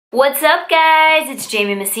What's up guys, it's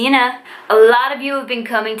Jamie Messina. A lot of you have been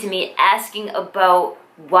coming to me asking about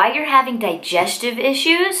why you're having digestive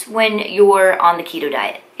issues when you're on the keto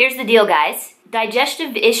diet. Here's the deal guys,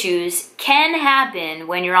 digestive issues can happen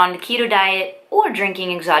when you're on the keto diet or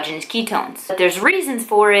drinking exogenous ketones. But there's reasons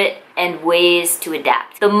for it and ways to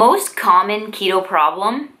adapt. The most common keto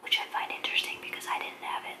problem, which I find interesting because I didn't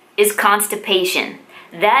have it, is constipation.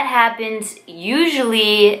 That happens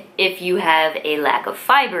usually if you have a lack of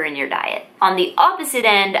fiber in your diet. On the opposite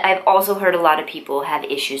end, I've also heard a lot of people have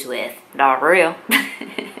issues with diarrhea.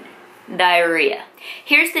 Diarrhea.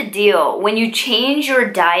 Here's the deal, when you change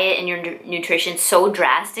your diet and your nutrition so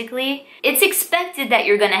drastically, it's expected that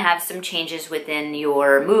you're going to have some changes within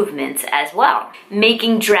your movements as well.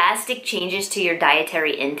 Making drastic changes to your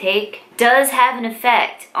dietary intake does have an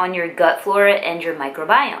effect on your gut flora and your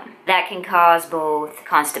microbiome. That can cause both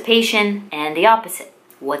constipation and the opposite.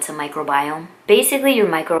 What's a microbiome? Basically, your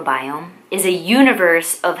microbiome is a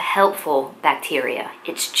universe of helpful bacteria.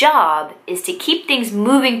 Its job is to keep things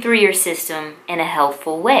moving through your system in a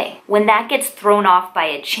healthful way. When that gets thrown off by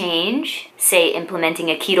a change, say implementing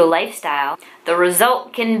a keto lifestyle, the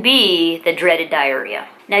result can be the dreaded diarrhea.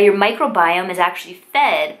 Now, your microbiome is actually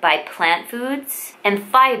fed by plant foods and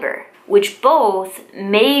fiber, which both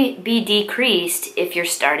may be decreased if you're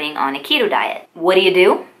starting on a keto diet. What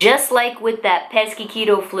do? Just like with that pesky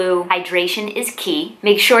keto flu, hydration is key.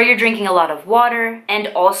 Make sure you're drinking a lot of water and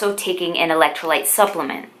also taking an electrolyte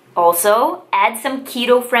supplement. Also, add some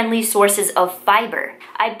keto-friendly sources of fiber.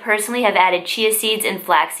 I personally have added chia seeds and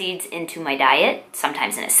flax seeds into my diet,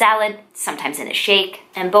 sometimes in a salad, sometimes in a shake,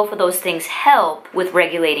 and both of those things help with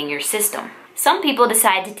regulating your system. Some people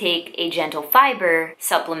decide to take a gentle fiber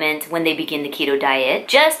supplement when they begin the keto diet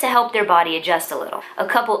just to help their body adjust a little. A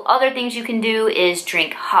couple other things you can do is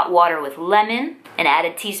drink hot water with lemon and add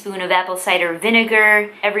a teaspoon of apple cider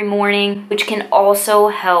vinegar every morning, which can also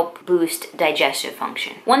help boost digestive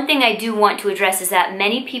function. One thing I do want to address is that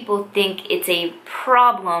many people think it's a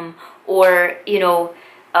problem or,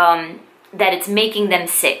 that it's making them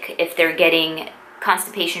sick if they're getting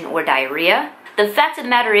constipation or diarrhea. The fact of the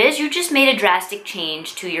matter is, you just made a drastic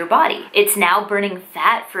change to your body. It's now burning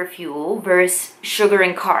fat for fuel versus sugar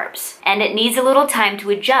and carbs. And it needs a little time to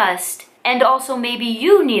adjust. And also maybe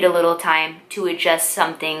you need a little time to adjust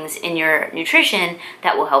some things in your nutrition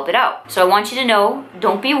that will help it out. So I want you to know,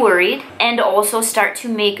 don't be worried, and also start to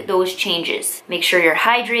make those changes. Make sure you're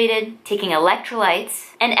hydrated, taking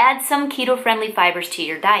electrolytes, and add some keto-friendly fibers to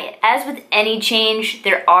your diet. As with any change,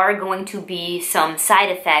 there are going to be some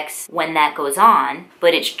side effects when that goes on,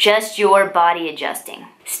 but it's just your body adjusting.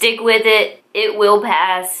 Stick with it, it will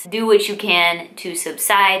pass. Do what you can to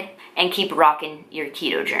subside and keep rocking your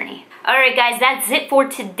keto journey. Alright guys, that's it for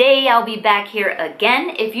today. I'll be back here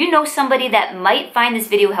again. If you know somebody that might find this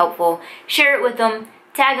video helpful, share it with them,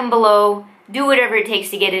 tag them below, do whatever it takes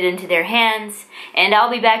to get it into their hands, and I'll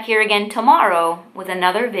be back here again tomorrow with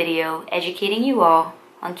another video educating you all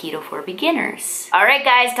on keto for beginners. Alright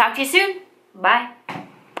guys, talk to you soon. Bye.